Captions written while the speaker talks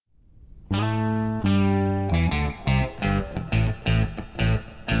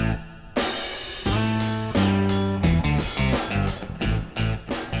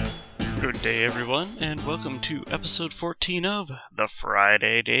Good day, everyone, and welcome to episode 14 of The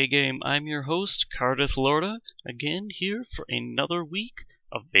Friday Day Game. I'm your host, Cardiff Lorda, again here for another week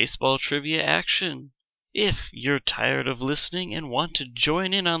of baseball trivia action. If you're tired of listening and want to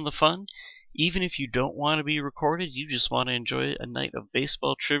join in on the fun, even if you don't want to be recorded, you just want to enjoy a night of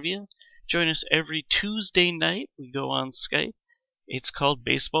baseball trivia, join us every Tuesday night. We go on Skype. It's called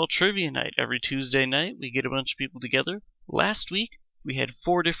Baseball Trivia Night. Every Tuesday night, we get a bunch of people together. Last week, we had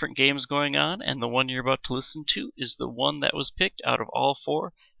 4 different games going on, and the one you're about to listen to is the one that was picked out of all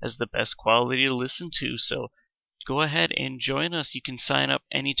 4 as the best quality to listen to. So go ahead and join us. You can sign up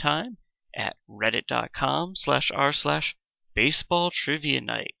anytime at reddit.com/r/baseball trivia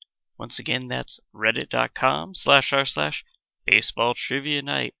night. Once again, that's reddit.com/r/baseball trivia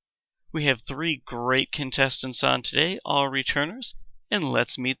night. We have 3 great contestants on today, all returners, and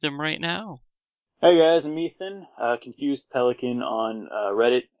let's meet them right now. Hey guys, I'm Ethan, Confused Pelican on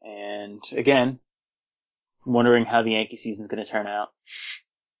Reddit, and again, wondering how the Yankee season's going to turn out.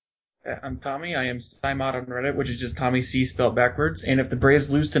 I'm Tommy. I am Simod on Reddit, which is just Tommy C spelled backwards. And if the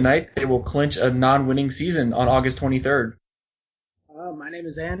Braves lose tonight, they will clinch a non-winning season on August 23rd. My name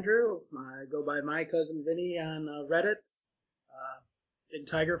is Andrew. I go by My Cousin Vinny on Reddit. Big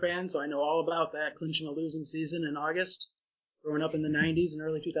Tiger fan, so I know all about that, clinching a losing season in August, growing up in the 90s and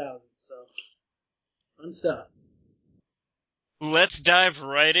early 2000s. So, fun stuff. Let's dive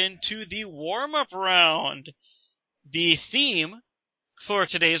right into the warm-up round. The theme for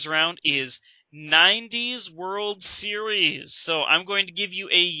today's round is 90s World Series. So I'm going to give you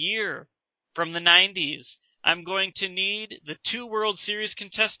a year from the 90s. I'm going to need the 2 World Series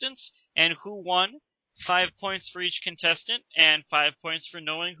contestants and who won. 5 points for each contestant and 5 points for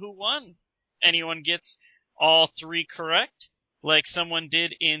knowing who won. Anyone gets all 3 correct, like someone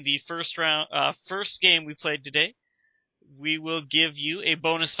did in the first game we played today, we will give you a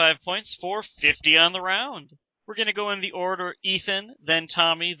bonus 5 points for 50 on the round. We're going to go in the order Ethan, then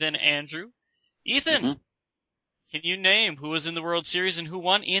Tommy, then Andrew. Ethan, Can you name who was in the World Series and who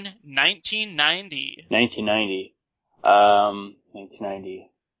won in 1990?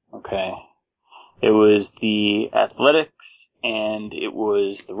 1990. Okay. It was the Athletics, and it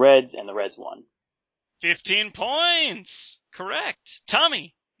was the Reds, and the Reds won. 15 points! Correct.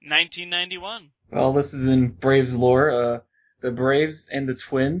 Tommy, 1991. Well, this is in Braves lore. The Braves and the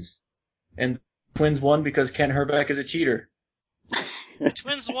Twins. And the Twins won because Ken Herbeck is a cheater. The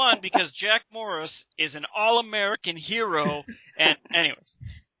Twins won because Jack Morris is an all-American hero. And anyways,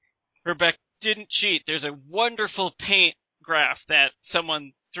 Herbeck didn't cheat. There's a wonderful paint graph that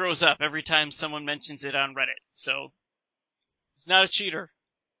someone throws up every time someone mentions it on Reddit. So, he's not a cheater.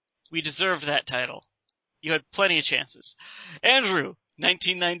 We deserved that title. You had plenty of chances. Andrew,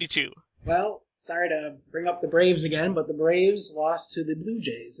 1992. Well, sorry to bring up the Braves again, but the Braves lost to the Blue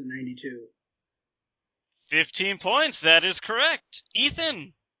Jays in 92. 15 points, that is correct.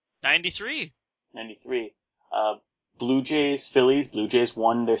 Ethan, 93. 93. Blue Jays, Phillies. Blue Jays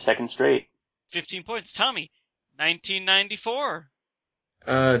won their second straight. 15 points. Tommy, 1994.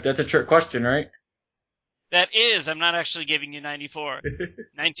 That's a trick question, right? That is, I'm not actually giving you 94.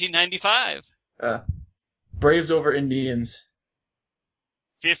 1995. Braves over Indians.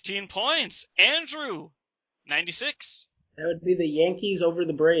 15 points. Andrew, 96. That would be the Yankees over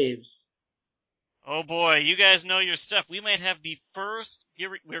the Braves. Oh boy, you guys know your stuff. We might have the first,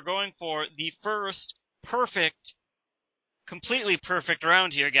 we're going for the first perfect, completely perfect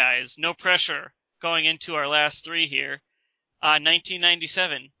round here, guys. No pressure going into our last 3 here.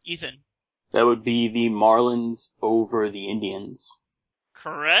 1997. Ethan. That would be the Marlins over the Indians.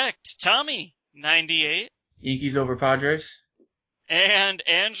 Correct. Tommy, 98. Yankees over Padres. And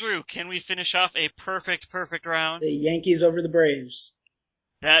Andrew, can we finish off a perfect round? The Yankees over the Braves.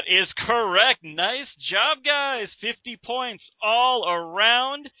 That is correct. Nice job, guys. 50 points all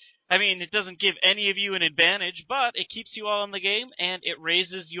around. I mean, it doesn't give any of you an advantage, but it keeps you all in the game, and it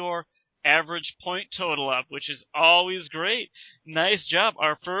raises your average point total up, which is always great. Nice job.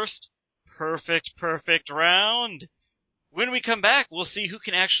 Our first perfect round. When we come back, we'll see who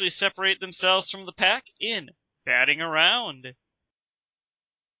can actually separate themselves from the pack in batting around.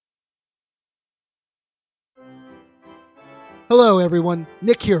 Hello, everyone.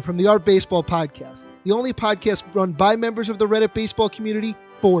 Nick here from the Art Baseball Podcast, the only podcast run by members of the Reddit baseball community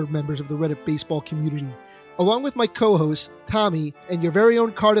for members of the Reddit baseball community. Along with my co-host, Tommy, and your very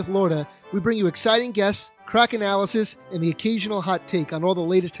own Cardiff Lorda, we bring you exciting guests, crack analysis, and the occasional hot take on all the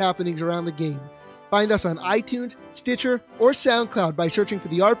latest happenings around the game. Find us on iTunes, Stitcher, or SoundCloud by searching for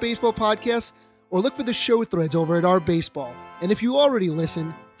the Art Baseball Podcast, or look for the show threads over at Art Baseball. And if you already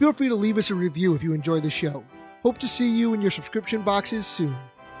listen, feel free to leave us a review if you enjoy the show. Hope to see you in your subscription boxes soon.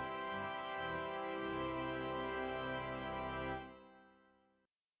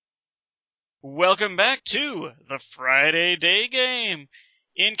 Welcome back to the Friday Day Game.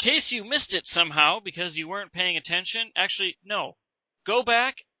 In case you missed it somehow because you weren't paying attention, actually, no. Go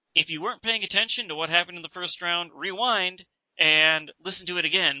back. If you weren't paying attention to what happened in the first round, rewind and listen to it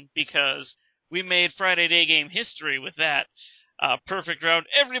again because we made Friday Day Game history with that. Perfect round.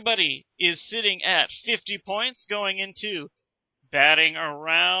 Everybody is sitting at 50 points going into batting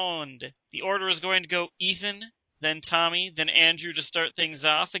around. The order is going to go Ethan, then Tommy, then Andrew to start things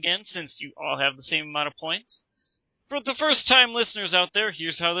off again, since you all have the same amount of points. For the first-time listeners out there,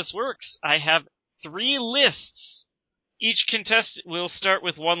 here's how this works. I have 3 lists. Each contestant will start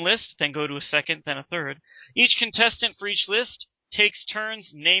with one list, then go to a second, then a third. Each contestant for each list takes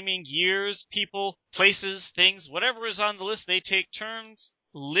turns naming years, people, places, things, whatever is on the list, they take turns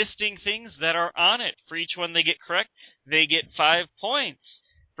listing things that are on it. For each one they get correct, they get 5 points.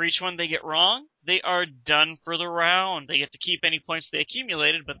 For each one they get wrong, they are done for the round. They get to keep any points they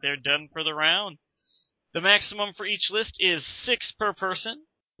accumulated, but they're done for the round. The maximum for each list is 6 per person.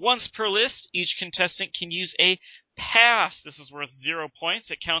 Once per list, each contestant can use a pass. This is worth 0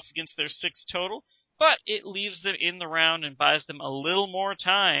 points. It counts against their 6 total, but it leaves them in the round and buys them a little more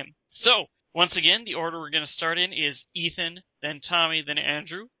time. So, once again, the order we're going to start in is Ethan, then Tommy, then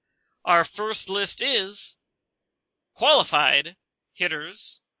Andrew. Our first list is qualified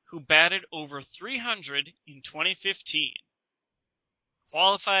hitters who batted over 300 in 2015.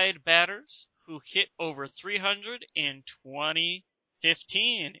 Qualified batters who hit over 300 in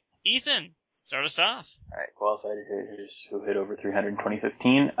 2015. Ethan, start us off. All right, qualified hitters who hit over 300 in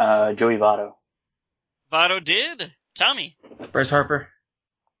 2015. Joey Votto. Votto did. Tommy. Bryce Harper.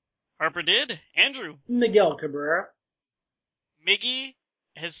 Harper did. Andrew. Miguel Cabrera. Miggy,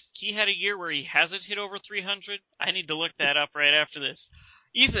 has he had a year where he hasn't hit over 300? I need to look that up right after this.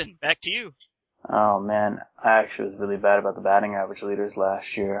 Ethan, back to you. Oh man, I actually was really bad about the batting average leaders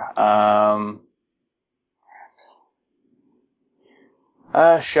last year. Shot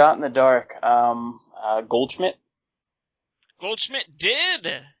in the dark. Goldschmidt. Goldschmidt did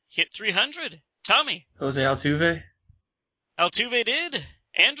hit 300. Tommy. Jose Altuve. Altuve did.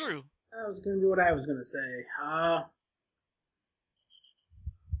 Andrew. That was going to be what I was going to say.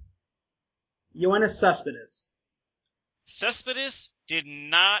 Yoenis Cespedes. Cespedes did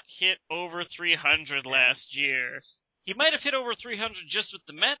not hit over 300 last year. He might have hit over 300 just with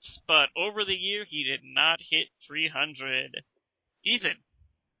the Mets, but over the year he did not hit 300. Ethan.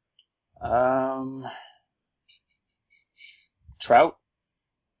 Trout.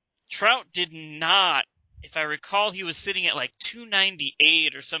 Trout did not. If I recall, he was sitting at like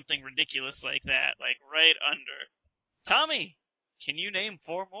 298 or something ridiculous like that, like right under. Tommy, can you name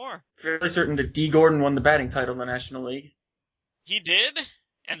 4 more? Fairly certain that D. Gordon won the batting title in the National League. He did,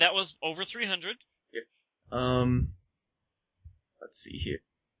 and that was over 300. Let's see here.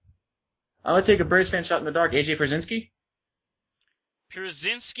 I'm going to take a Braves fan shot in the dark. AJ Pierzynski?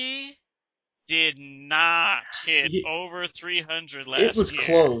 Pierzynski did not hit over 300 last year. It was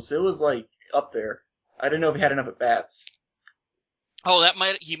close. It was like up there. I didn't know if he had enough at bats. Oh,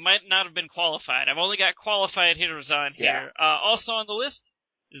 he might not have been qualified. I've only got qualified hitters on here. Yeah. Also on the list,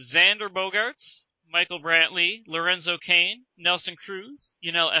 Xander Bogaerts, Michael Brantley, Lorenzo Cain, Nelson Cruz,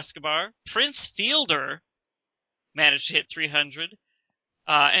 Yunel Escobar, Prince Fielder managed to hit 300.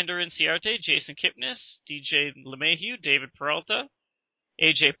 Ender Inciarte, Jason Kipnis, DJ LeMahieu, David Peralta,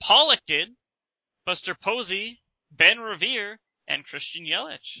 AJ Pollock did, Buster Posey, Ben Revere, and Christian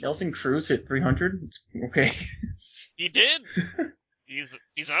Yelich. Nelson Cruz hit 300? Okay. He did. He's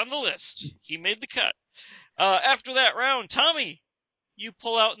on the list. He made the cut. After that round, Tommy, you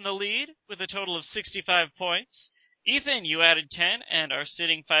pull out in the lead with a total of 65 points. Ethan, you added 10 and are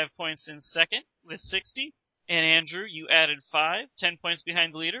sitting 5 points in second with 60. And Andrew, you added 5, 10 points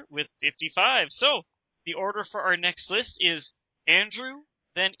behind the leader with 55. So, the order for our next list is Andrew,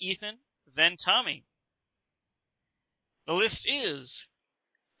 then Ethan, then Tommy. The list is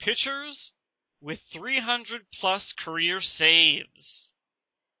pitchers with 300-plus career saves.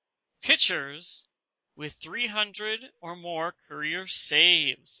 Pitchers with 300 or more career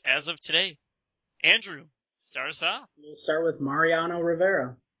saves as of today. Andrew, start us off. We'll start with Mariano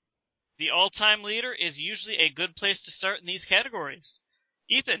Rivera. The all-time leader is usually a good place to start in these categories.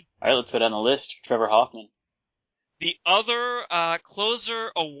 Ethan. All right, let's go down the list. Trevor Hoffman. The other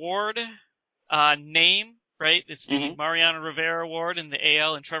closer award name, right? It's the Mariano Rivera Award in the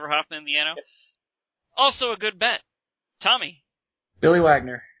AL and Trevor Hoffman in the NL. Yep. Also a good bet. Tommy. Billy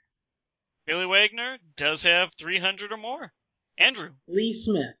Wagner. Billy Wagner does have 300 or more. Andrew. Lee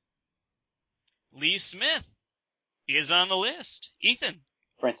Smith. Lee Smith is on the list. Ethan.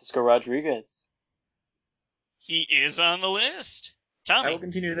 Francisco Rodriguez. He is on the list. I will Tommy.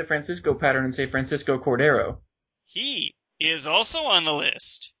 continue the Francisco pattern and say Francisco Cordero. He is also on the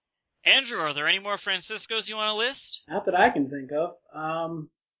list. Andrew, are there any more Franciscos you want to list? Not that I can think of.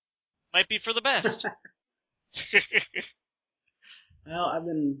 Might be for the best. Well, I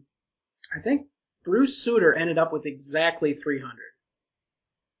think Bruce Sutter ended up with exactly 300.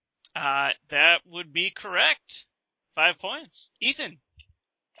 That would be correct. 5 points. Ethan.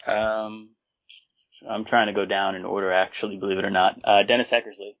 I'm trying to go down in order, actually, believe it or not. Dennis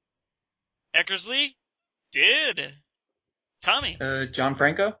Eckersley. Eckersley did. Tommy. John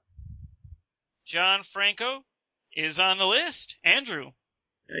Franco. John Franco is on the list. Andrew.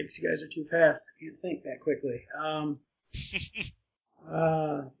 Yikes, you guys are too fast. I can't think that quickly.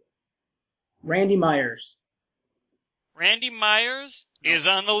 Randy Myers. Randy Myers is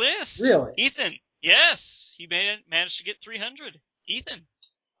on the list. Really? Ethan. Yes, he managed to get 300. Ethan.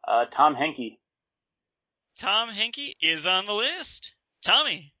 Tom Henke. Tom Henke is on the list.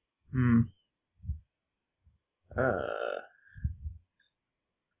 Tommy.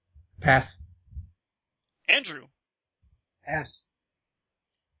 Pass. Andrew. Pass.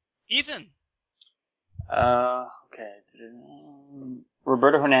 Ethan. Okay.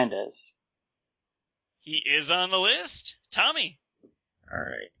 Roberto Hernandez. He is on the list. Tommy.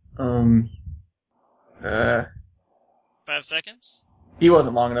 Alright. 5 seconds. He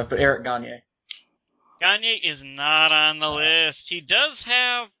wasn't long enough, but Eric Gagne. Gagne is not on the list. He does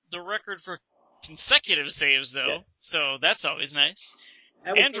have the record for consecutive saves, though, Yes. so that's always nice.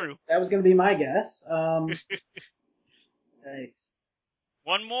 Andrew. That was going to be my guess. Thanks.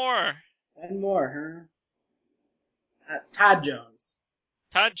 One more. One more, huh? Todd Jones.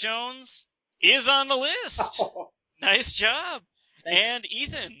 Todd Jones is on the list. Nice job. And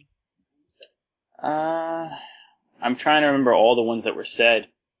Ethan. I'm trying to remember all the ones that were said.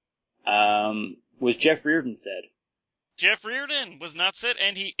 Was Jeff Reardon said? Jeff Reardon was not said,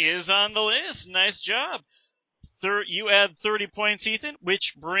 and he is on the list. Nice job. You add 30 points, Ethan,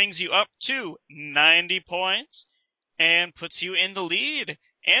 which brings you up to 90 points and puts you in the lead.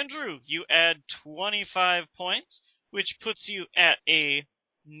 Andrew, you add 25 points, which puts you at a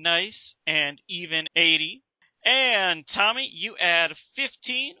nice and even 80. And Tommy, you add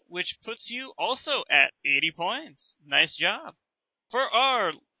 15, which puts you also at 80 points. Nice job. For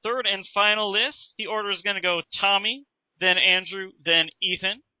our third and final list, the order is going to go Tommy, then Andrew, then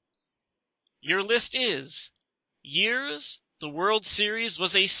Ethan. Your list is years the World Series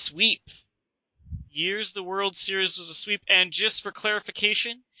was a sweep. Years the World Series was a sweep. And just for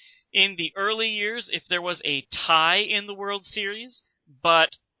clarification, in the early years, if there was a tie in the World Series,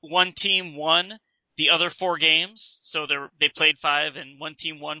 but one team won the other 4 games, so they played 5 and one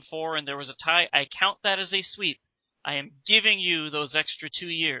team won 4 and there was a tie, I count that as a sweep. I am giving you those extra 2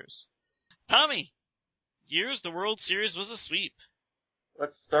 years. Tommy, years the World Series was a sweep.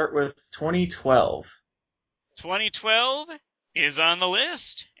 Let's start with 2012. 2012 is on the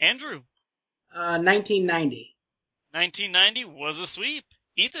list. Andrew. 1990. 1990 was a sweep.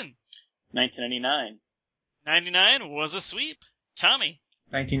 Ethan. 1999. 99 was a sweep. Tommy.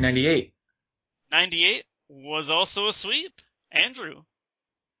 1998. 98 was also a sweep. Andrew.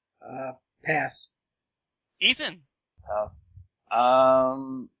 Pass. Ethan. Tough.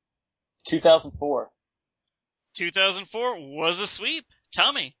 2004. 2004 was a sweep.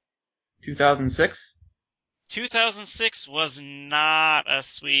 Tommy. 2006. 2006 was not a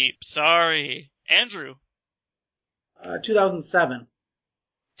sweep. Sorry. Andrew. 2007.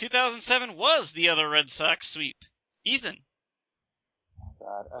 2007 was the other Red Sox sweep. Ethan.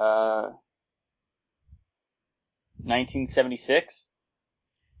 Oh, God. 1976.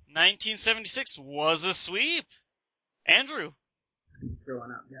 1976 was a sweep. Andrew.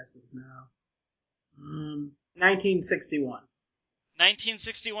 Throwing out guesses now. 1961.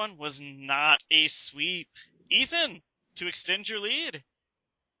 1961 was not a sweep. Ethan, to extend your lead.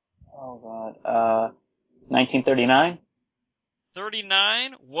 Oh, God. 1939.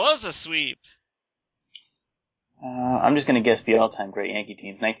 39 was a sweep. I'm just going to guess the all-time great Yankee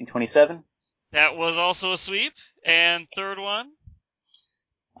teams. 1927. That was also a sweep. And third one?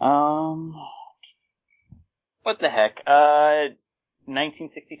 What the heck?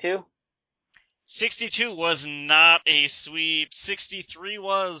 1962? 62 was not a sweep. 63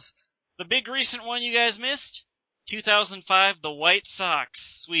 was. The big recent one you guys missed? 2005, the White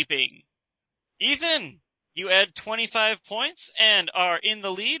Sox sweeping. Ethan, you add 25 points and are in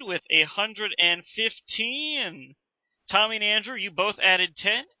the lead with 115. Tommy and Andrew, you both added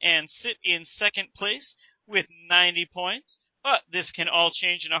 10 and sit in second place with 90 points. But this can all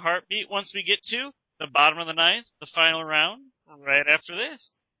change in a heartbeat once we get to the bottom of the ninth, the final round, right after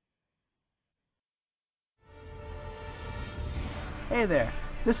this. Hey there,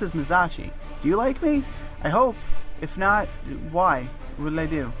 this is Mizachi. Do you like me? I hope. If not, why? What did I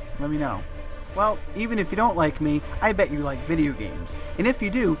do? Let me know. Well, even if you don't like me, I bet you like video games. And if you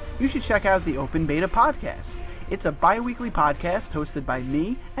do, you should check out the Open Beta Podcast. It's a bi-weekly podcast hosted by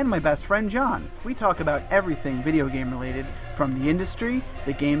me and my best friend John. We talk about everything video game related, from the industry,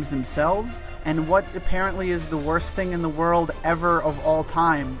 the games themselves, and what apparently is the worst thing in the world ever of all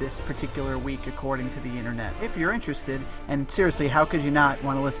time this particular week according to the internet. If you're interested, and seriously, how could you not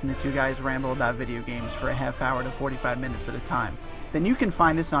want to listen to two guys ramble about video games for a half hour to 45 minutes at a time? Then you can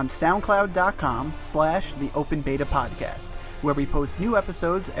find us on soundcloud.com/theopenbetapodcast, where we post new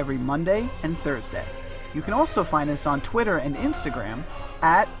episodes every Monday and Thursday. You can also find us on Twitter and Instagram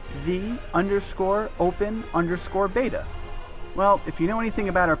at @the_open_beta. Well, if you know anything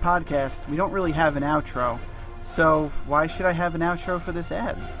about our podcast, we don't really have an outro, so why should I have an outro for this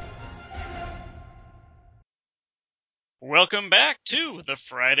ad? Welcome back to the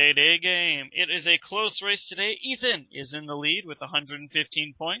Friday Day Game. It is a close race today. Ethan is in the lead with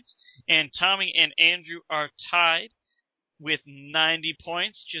 115 points, and Tommy and Andrew are tied with 90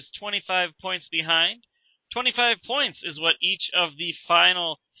 points, just 25 points behind. 25 points is what each of the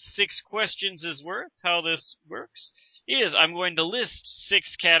final 6 questions is worth. How this works is I'm going to list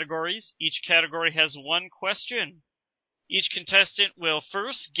 6 categories. Each category has 1 question. Each contestant will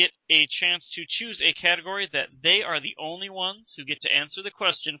first get a chance to choose a category that they are the only ones who get to answer the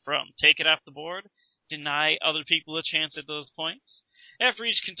question from. Take it off the board. Deny other people a chance at those points. After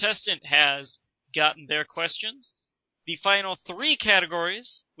each contestant has gotten their questions, the final 3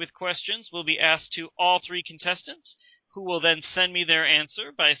 categories with questions will be asked to all 3 contestants, who will then send me their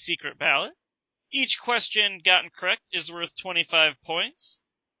answer by secret ballot. Each question gotten correct is worth 25 points.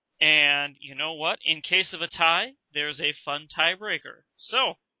 And you know what? In case of a tie, there's a fun tiebreaker.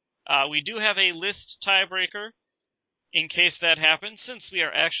 So, we do have a list tiebreaker in case that happens, since we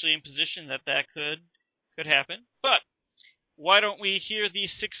are actually in position that could happen. But why don't we hear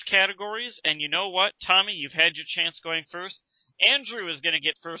these 6 categories? And you know what, Tommy, you've had your chance going first. Andrew is going to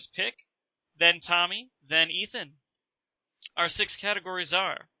get first pick, then Tommy, then Ethan. Our 6 categories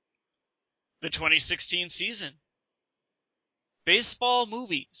are the 2016 season, baseball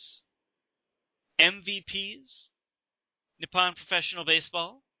movies, MVPs, Nippon Professional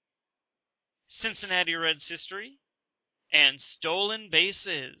Baseball, Cincinnati Reds history, and stolen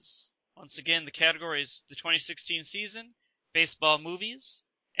bases. Once again, the categories: the 2016 season, baseball movies,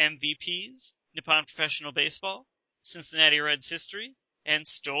 MVPs, Nippon Professional Baseball, Cincinnati Reds history, and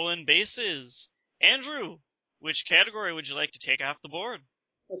stolen bases. Andrew, which category would you like to take off the board?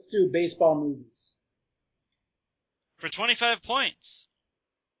 Let's do baseball movies. For 25 points.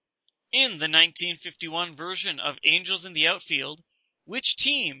 In the 1951 version of Angels in the Outfield, which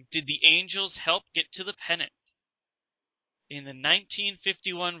team did the Angels help get to the pennant? In the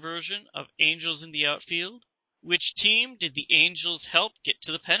 1951 version of Angels in the Outfield, which team did the Angels help get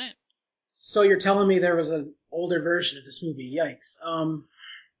to the pennant? So you're telling me there was an older version of this movie? Yikes.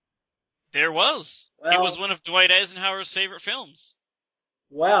 There was. Well, it was one of Dwight Eisenhower's favorite films.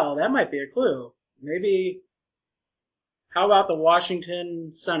 Well, that might be a clue. Maybe. How about the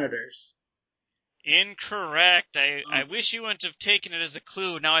Washington Senators? Incorrect. I wish you wouldn't have taken it as a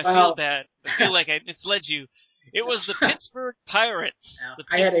clue. Now I feel bad. I feel like I misled you. It was the Pittsburgh Pirates.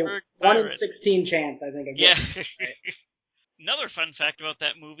 I had a 1 in 16 chance, I think. Yeah. Right. Another fun fact about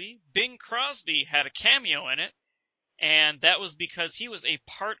that movie, Bing Crosby had a cameo in it, and that was because he was a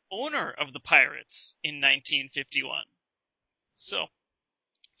part owner of the Pirates in 1951. So,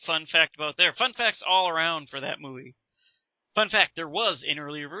 fun fact about there. Fun facts all around for that movie. Fun fact, there was an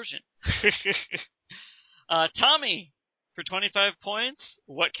earlier version. Tommy, for 25 points,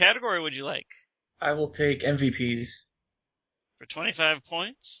 what category would you like? I will take MVPs. For 25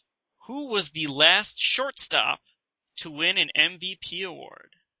 points, who was the last shortstop to win an MVP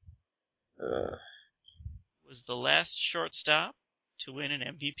award? Was the last shortstop to win an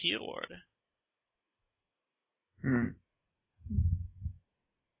MVP award?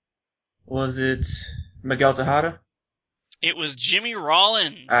 Was it Miguel Tejada? It was Jimmy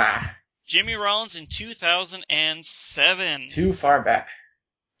Rollins. Jimmy Rollins in 2007. Too far back.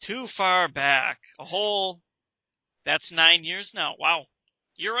 Too far back. That's 9 years now. Wow.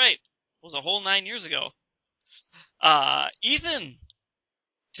 You're right. It was a whole 9 years ago. Ethan,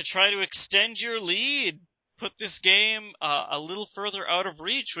 to try to extend your lead, put this game a little further out of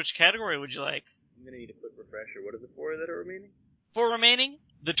reach, which category would you like? I'm going to need a quick refresher. What are the 4 that are remaining? 4 remaining: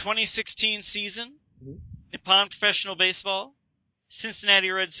 the 2016 season, Nippon Professional Baseball, Cincinnati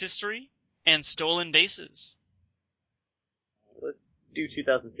Reds history, and stolen bases. Let's do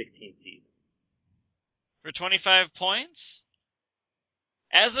 2016 season. For 25 points,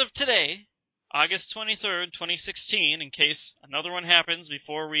 As of today, August 23rd, 2016, in case another one happens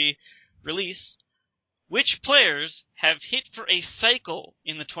before we release, which players have hit for a cycle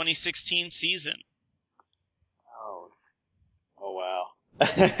in the 2016 season? Oh wow.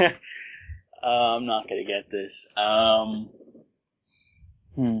 I'm not gonna get this.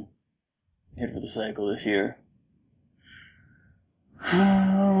 Hit for the cycle this year.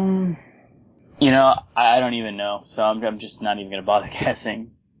 I don't even know, so I'm just not even gonna bother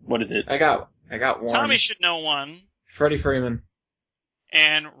guessing. What is it? I got one. Tommy should know one. Freddie Freeman.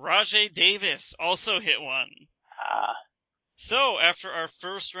 And Rajay Davis also hit one. So, after our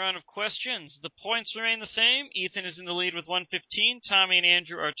first round of questions, the points remain the same. Ethan is in the lead with 115. Tommy and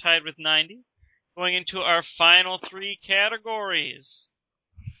Andrew are tied with 90. Going into our final three categories.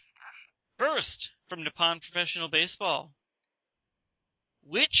 First, from Nippon Professional Baseball.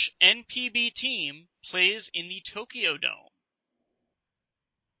 Which NPB team plays in the Tokyo Dome?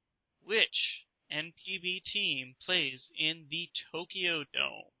 Which NPB team plays in the Tokyo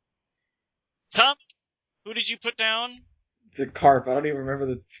Dome? Tom, who did you put down? The Carp. I don't even remember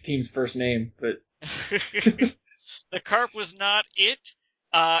the team's first name, but The Carp was not it.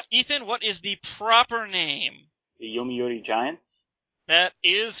 Ethan, what is the proper name? The Yomiuri Giants? That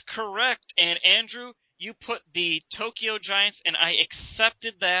is correct. And Andrew, you put the Tokyo Giants, and I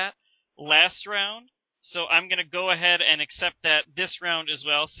accepted that last round. So I'm going to go ahead and accept that this round as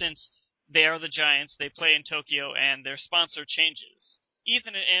well, since they are the Giants, they play in Tokyo, and their sponsor changes.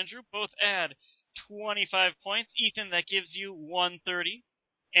 Ethan and Andrew both add 25 points. Ethan, that gives you 130.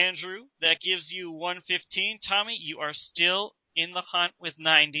 Andrew, that gives you 115. Tommy, you are still in the hunt with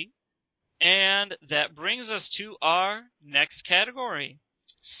 90. And that brings us to our next category,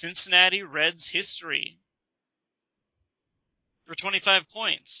 Cincinnati Reds history. For 25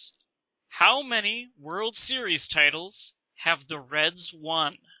 points, how many World Series titles have the Reds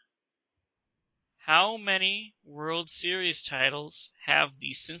won? How many World Series titles have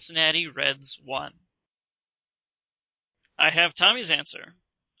the Cincinnati Reds won? I have Tommy's answer.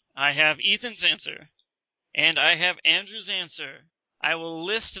 I have Ethan's answer. And I have Andrew's answer. I will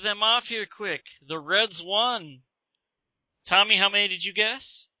list them off here quick. The Reds won. Tommy, how many did you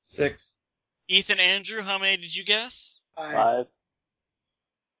guess? 6. Ethan, Andrew, how many did you guess? 5.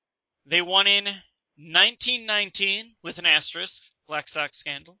 They won in 1919 with an asterisk, Black Sox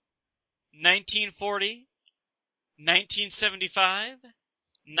scandal. 1940, 1975,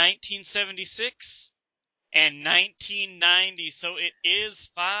 1976, and 1990. So it is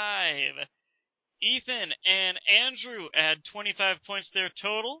 5. Ethan and Andrew add 25 points there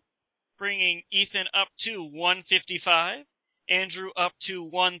total, bringing Ethan up to 155, Andrew up to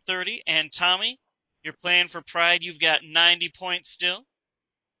 130, and Tommy, you're playing for pride. You've got 90 points still.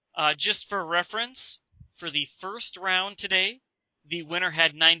 Just for reference, for the first round today, the winner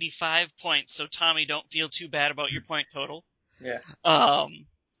had 95 points, so Tommy, don't feel too bad about your point total. Yeah.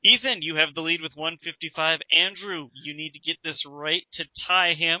 Ethan, you have the lead with 155. Andrew, you need to get this right to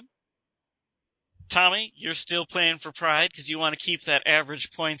tie him. Tommy, you're still playing for pride because you want to keep that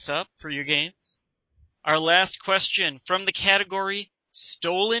average points up for your games. Our last question from the category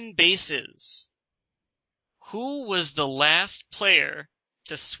Stolen Bases. Who was the last player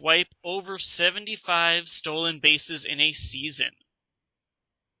to swipe over 75 stolen bases in a season?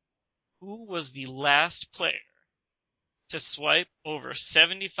 Who was the last player to swipe over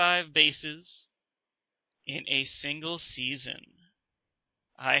 75 bases in a single season?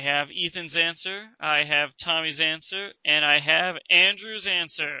 I have Ethan's answer, I have Tommy's answer, and I have Andrew's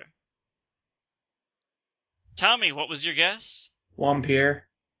answer. Tommy, what was your guess? Juan Pierre.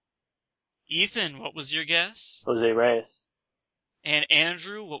 Ethan, what was your guess? Jose Reyes. And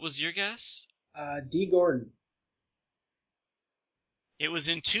Andrew, what was your guess? D. Gordon. It was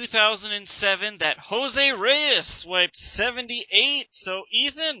in 2007 that Jose Reyes swiped 78. So,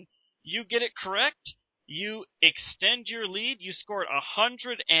 Ethan, you get it correct. You extend your lead. You scored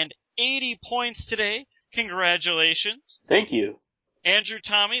 180 points today. Congratulations. Thank you. Andrew,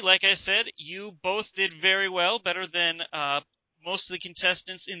 Tommy, like I said, you both did very well, better than most of the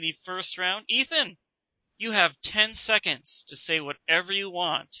contestants in the first round. Ethan, you have 10 seconds to say whatever you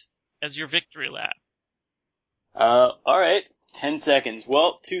want as your victory lap. Alright. 10 seconds.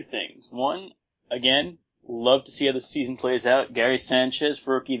 Well, 2 things. One, again, love to see how the season plays out. Gary Sanchez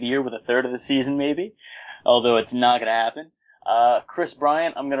for Rookie of the Year with a third of the season, maybe. Although it's not going to happen. Chris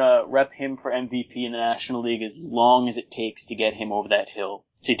Bryant, I'm going to rep him for MVP in the National League as long as it takes to get him over that hill.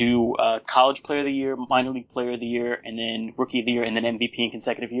 To do College Player of the Year, Minor League Player of the Year, and then Rookie of the Year, and then MVP in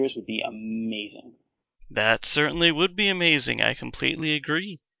consecutive years would be amazing. That certainly would be amazing. I completely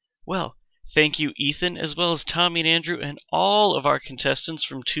agree. Well, Thank you, Ethan, as well as Tommy and Andrew, and all of our contestants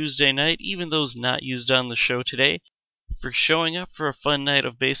from Tuesday night, even those not used on the show today, for showing up for a fun night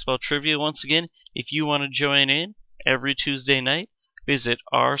of baseball trivia. Once again, if you want to join in every Tuesday night, visit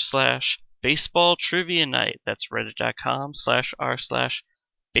r/baseball trivia night. That's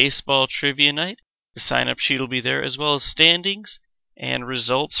reddit.com/r/baseball trivia night. The sign-up sheet will be there, as well as standings and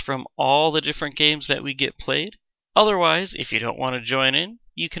results from all the different games that we get played. Otherwise, if you don't want to join in,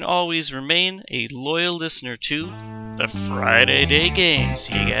 you can always remain a loyal listener to the Friday Day Game.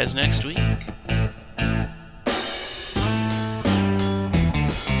 See you guys next week.